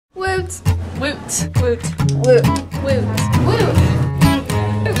WOOt. WOOt. WOOt. WOOt. WOOt.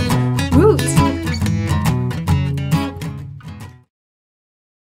 WOOt. WOOt.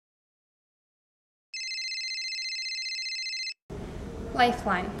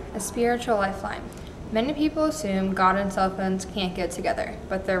 Lifeline, a spiritual lifeline. Many people assume God and cell phones can't get together,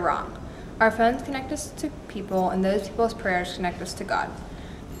 but they're wrong. Our phones connect us to people, and those people's prayers connect us to God.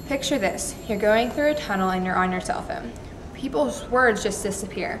 Picture this. You're going through a tunnel and you're on your cell phone. People's words just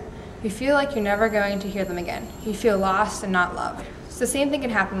disappear. You feel like you're never going to hear them again. You feel lost and not loved. So the same thing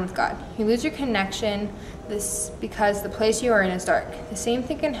can happen with God. You lose your connection because the place you are in is dark. The same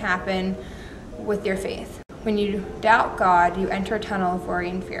thing can happen with your faith. When you doubt God, you enter a tunnel of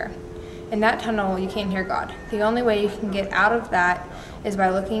worry and fear. In that tunnel, you can't hear God. The only way you can get out of that is by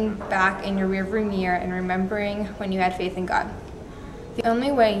looking back in your rearview mirror and remembering when you had faith in God. The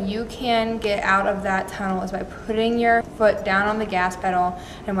only way you can get out of that tunnel is by putting your foot down on the gas pedal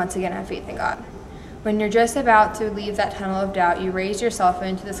and once again have faith in God. When you're just about to leave that tunnel of doubt, you raise yourself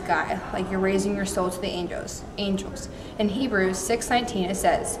into the sky like you're raising your soul to the angels. In Hebrews 6:19 it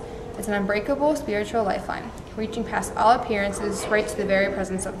says, "It's an unbreakable spiritual lifeline, reaching past all appearances right to the very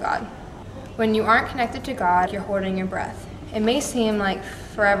presence of God." When you aren't connected to God, you're holding your breath. It may seem like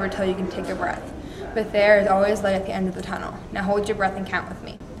forever till you can take a breath, but there is always light at the end of the tunnel. Now hold your breath and count with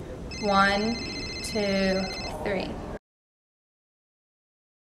me. 1, 2, 3.